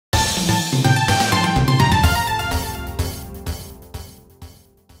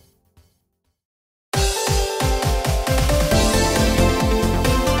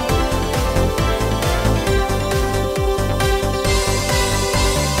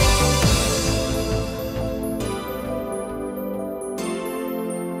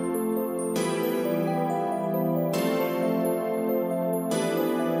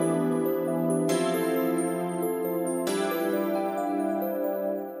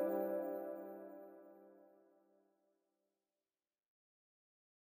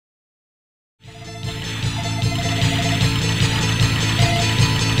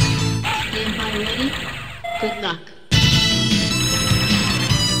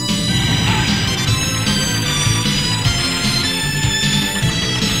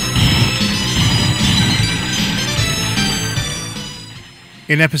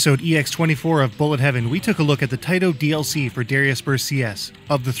In episode EX24 of Bullet Heaven, we took a look at the Taito DLC for Dariusburst CS.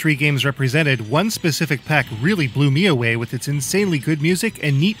 Of the 3 games represented, one specific pack really blew me away with its insanely good music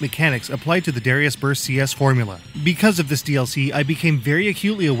and neat mechanics applied to the Dariusburst CS formula. Because of this DLC, I became very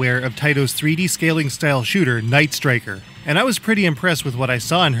acutely aware of Taito's 3D scaling style shooter, Night Striker, and I was pretty impressed with what I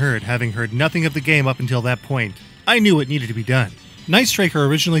saw and heard, having heard nothing of the game up until that point. I knew it needed to be done. Night Striker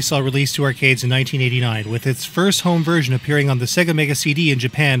originally saw release to arcades in 1989, with its first home version appearing on the Sega Mega CD in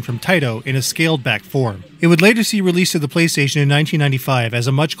Japan from Taito in a scaled-back form. It would later see release to the PlayStation in 1995 as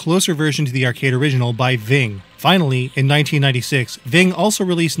a much closer version to the arcade original by VING. Finally, in 1996, VING also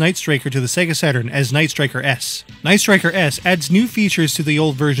released Night Striker to the Sega Saturn as Night Striker S. Night Striker S adds new features to the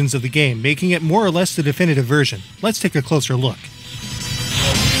old versions of the game, making it more or less the definitive version. Let's take a closer look.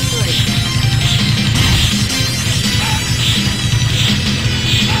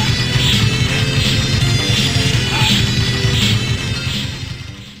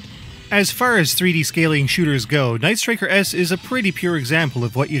 As far as 3D scaling shooters go, Night Striker S is a pretty pure example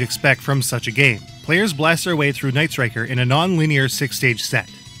of what you'd expect from such a game. Players blast their way through Night Striker in a non-linear 6-stage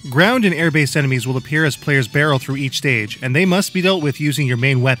set. Ground and air-based enemies will appear as players barrel through each stage, and they must be dealt with using your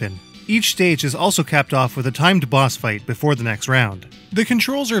main weapon. Each stage is also capped off with a timed boss fight before the next round. The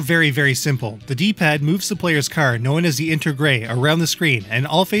controls are very simple. The D-pad moves the player's car, known as the intergray, around the screen, and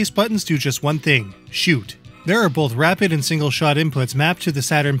all face buttons do just one thing: shoot. There are both rapid and single shot inputs mapped to the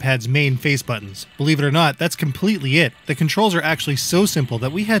Saturn pad's main face buttons. Believe it or not, that's completely it. The controls are actually so simple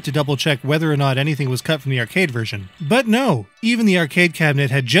that we had to double check whether or not anything was cut from the arcade version. But no, even the arcade cabinet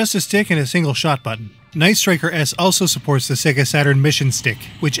had just a stick and a single shot button. Night Striker S also supports the Sega Saturn mission stick,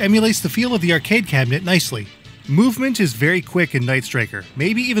 which emulates the feel of the arcade cabinet nicely. Movement is very quick in Night Striker,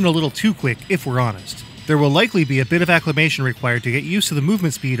 maybe even a little too quick if we're honest. There will likely be a bit of acclimation required to get used to the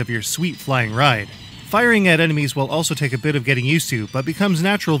movement speed of your sweet flying ride. Firing at enemies will also take a bit of getting used to, but becomes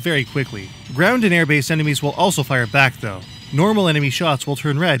natural very quickly. Ground and air-based enemies will also fire back though. Normal enemy shots will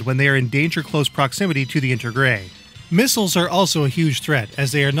turn red when they are in danger close proximity to the intergray. Missiles are also a huge threat,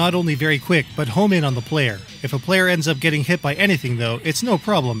 as they are not only very quick, but home in on the player. If a player ends up getting hit by anything though, it's no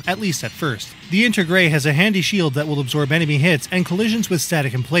problem, at least at first. The intergray has a handy shield that will absorb enemy hits and collisions with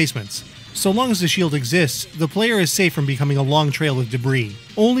static emplacements. So long as the shield exists, the player is safe from becoming a long trail of debris.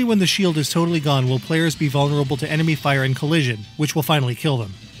 Only when the shield is totally gone will players be vulnerable to enemy fire and collision, which will finally kill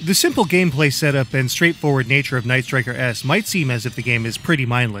them. The simple gameplay setup and straightforward nature of Night Striker S might seem as if the game is pretty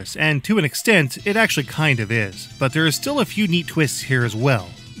mindless, and to an extent, it actually kind of is. But there are still a few neat twists here as well.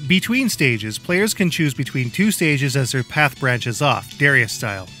 Between stages, players can choose between 2 stages as their path branches off, Darius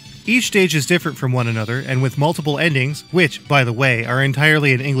style. Each stage is different from one another, and with multiple endings, which, by the way, are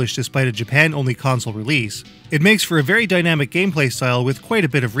entirely in English despite a Japan-only console release, it makes for a very dynamic gameplay style with quite a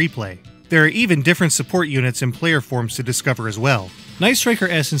bit of replay. There are even different support units and player forms to discover as well. Night Striker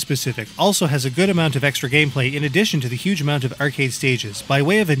S in specific also has a good amount of extra gameplay in addition to the huge amount of arcade stages, by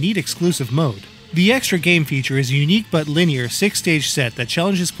way of a neat exclusive mode. The extra game feature is a unique but linear 6-stage set that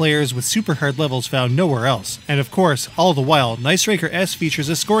challenges players with super hard levels found nowhere else, and of course, all the while, Night Striker S features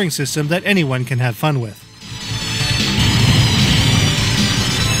a scoring system that anyone can have fun with.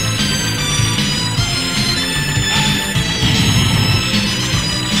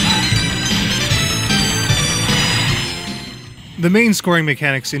 The main scoring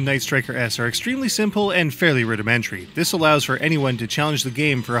mechanics in Night Striker S are extremely simple and fairly rudimentary. This allows for anyone to challenge the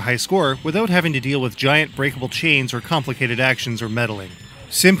game for a high score without having to deal with giant breakable chains or complicated actions or meddling.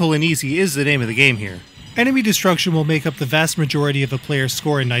 Simple and easy is the name of the game here. Enemy destruction will make up the vast majority of a player's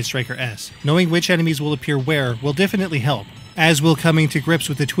score in Night Striker S. Knowing which enemies will appear where will definitely help, as will coming to grips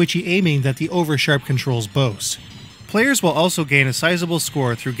with the twitchy aiming that the over-sharp controls boast. Players will also gain a sizable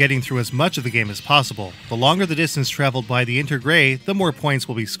score through getting through as much of the game as possible. The longer the distance traveled by the intergray, the more points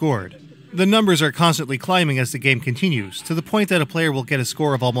will be scored. The numbers are constantly climbing as the game continues, to the point that a player will get a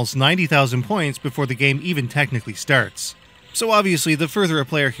score of almost 90,000 points before the game even technically starts. So obviously, the further a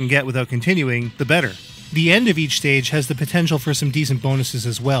player can get without continuing, the better. The end of each stage has the potential for some decent bonuses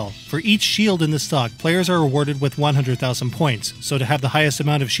as well. For each shield in the stock, players are rewarded with 100,000 points, so to have the highest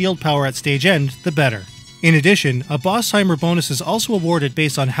amount of shield power at stage end, the better. In addition, a boss timer bonus is also awarded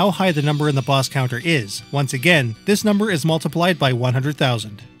based on how high the number in the boss counter is. Once again, this number is multiplied by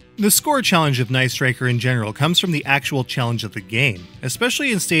 100,000. The score challenge of Night Striker in general comes from the actual challenge of the game.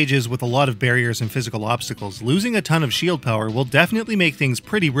 Especially in stages with a lot of barriers and physical obstacles, losing a ton of shield power will definitely make things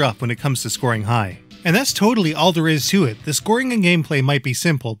pretty rough when it comes to scoring high. And that's totally all there is to it. The scoring and gameplay might be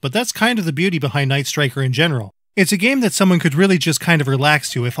simple, but that's kind of the beauty behind Night Striker in general. It's a game that someone could really just kind of relax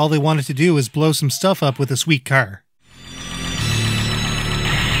to if all they wanted to do is blow some stuff up with a sweet car.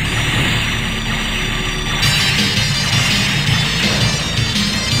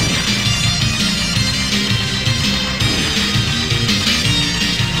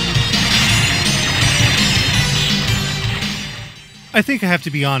 I think I have to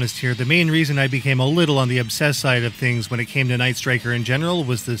be honest here, the main reason I became a little on the obsessed side of things when it came to Night Striker in general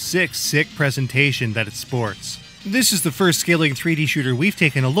was the sick presentation that it sports. This is the first scaling 3D shooter we've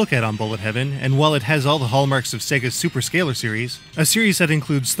taken a look at on Bullet Heaven, and while it has all the hallmarks of Sega's Super Scaler series, a series that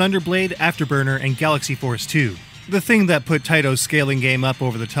includes Thunderblade, Afterburner, and Galaxy Force 2. The thing that put Taito's scaling game up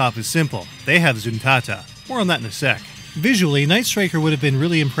over the top is simple. They have Zuntata. More on that in a sec. Visually, Night Striker would have been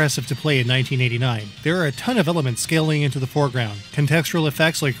really impressive to play in 1989. There are a ton of elements scaling into the foreground, contextual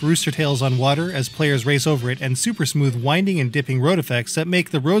effects like rooster tails on water as players race over it, and super smooth winding and dipping road effects that make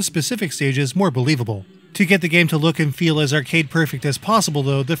the road-specific stages more believable. To get the game to look and feel as arcade-perfect as possible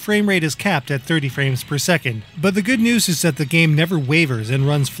though, the frame rate is capped at 30 frames per second. But the good news is that the game never wavers and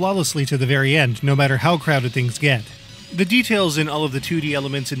runs flawlessly to the very end, no matter how crowded things get. The details in all of the 2D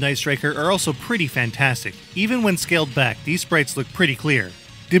elements in Night Striker are also pretty fantastic. Even when scaled back, these sprites look pretty clear.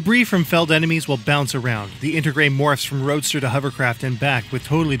 Debris from felled enemies will bounce around. The Intergrey morphs from Roadster to Hovercraft and back with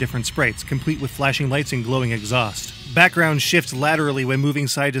totally different sprites, complete with flashing lights and glowing exhaust. Background shifts laterally when moving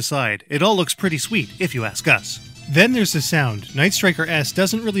side to side. It all looks pretty sweet, if you ask us. Then there's the sound. Night Striker S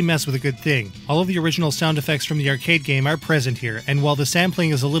doesn't really mess with a good thing. All of the original sound effects from the arcade game are present here, and while the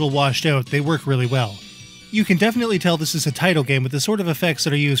sampling is a little washed out, they work really well. You can definitely tell this is a Taito game with the sort of effects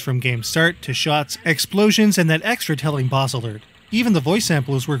that are used from game start to shots, explosions, and that extra telling boss alert. Even the voice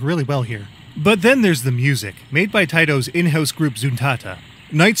samplers work really well here. But then there's the music, made by Taito's in-house group Zuntata.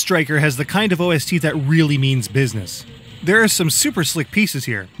 Night Striker has the kind of OST that really means business. There are some super slick pieces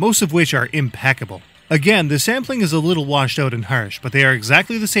here, most of which are impeccable. Again, the sampling is a little washed out and harsh, but they are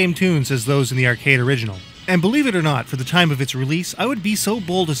exactly the same tunes as those in the arcade original. And believe it or not, for the time of its release, I would be so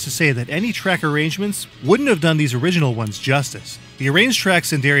bold as to say that any track arrangements wouldn't have done these original ones justice. The arranged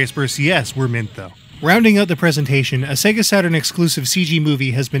tracks in Dariusburst CS were mint though. Rounding out the presentation, a Sega Saturn exclusive CG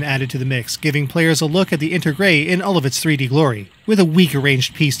movie has been added to the mix, giving players a look at the Intergrey in all of its 3D glory, with a weak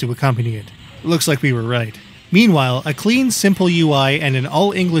arranged piece to accompany it. Looks like we were right. Meanwhile, a clean, simple UI and an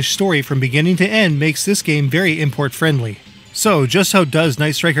all-English story from beginning to end makes this game very import-friendly. So, just how does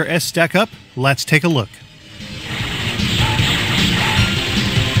Night Striker S stack up? Let's take a look.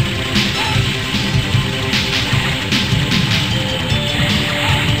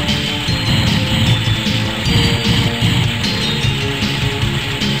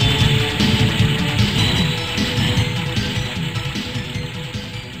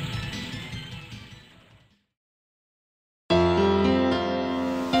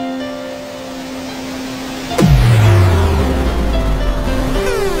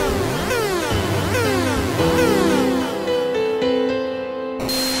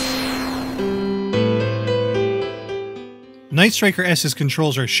 Night Striker S's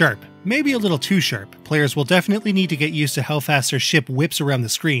controls are sharp, maybe a little too sharp. Players will definitely need to get used to how fast their ship whips around the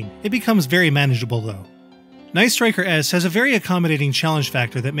screen. It becomes very manageable though. Night Striker S has a very accommodating challenge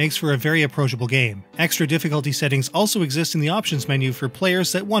factor that makes for a very approachable game. Extra difficulty settings also exist in the options menu for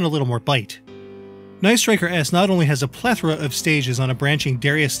players that want a little more bite. Night Striker S not only has a plethora of stages on a branching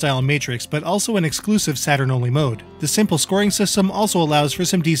Darius-style matrix, but also an exclusive Saturn-only mode. The simple scoring system also allows for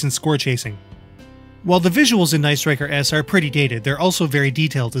some decent score chasing. While the visuals in Night Striker S are pretty dated, they're also very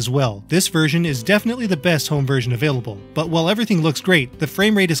detailed as well. This version is definitely the best home version available, but while everything looks great, the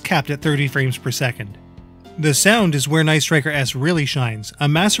frame rate is capped at 30 frames per second. The sound is where Night Striker S really shines. A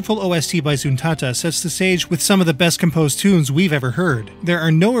masterful OST by Zuntata sets the stage with some of the best composed tunes we've ever heard. There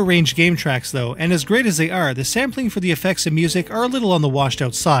are no arranged game tracks though, and as great as they are, the sampling for the effects and music are a little on the washed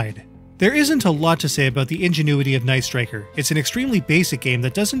out side. There isn't a lot to say about the ingenuity of Night Striker. It's an extremely basic game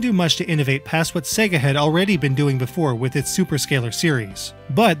that doesn't do much to innovate past what Sega had already been doing before with its Super Scaler series.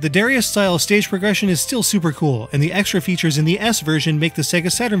 But the Darius-style stage progression is still super cool, and the extra features in the S version make the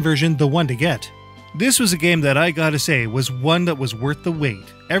Sega Saturn version the one to get. This was a game that I gotta say was one that was worth the wait.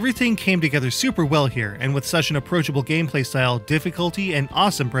 Everything came together super well here, and with such an approachable gameplay style, difficulty, and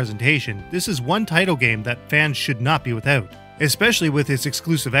awesome presentation, this is one title game that fans should not be without. Especially with its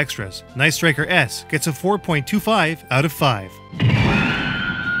exclusive extras. Night Striker S gets a 4.25 out of 5.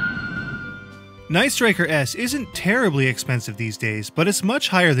 Night Striker S isn't terribly expensive these days, but it's much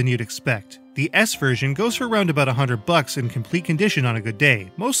higher than you'd expect. The S version goes for around about $100 in complete condition on a good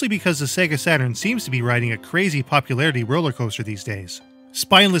day, mostly because the Sega Saturn seems to be riding a crazy popularity roller coaster these days.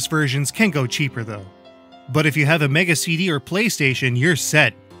 Spineless versions can go cheaper though. But if you have a Mega CD or PlayStation, you're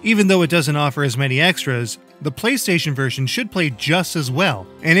set. Even though it doesn't offer as many extras, the PlayStation version should play just as well,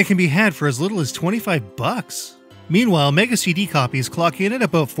 and it can be had for as little as $25. Meanwhile, Mega CD copies clock in at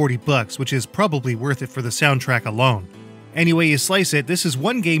about $40, which is probably worth it for the soundtrack alone. Any way you slice it, this is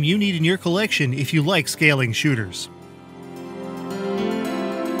one game you need in your collection if you like scaling shooters.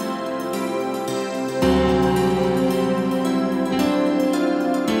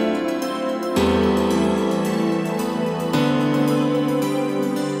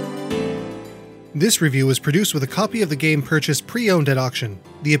 This review was produced with a copy of the game purchased pre-owned at auction.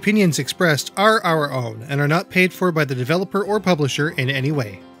 The opinions expressed are our own and are not paid for by the developer or publisher in any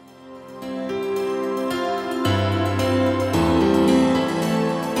way.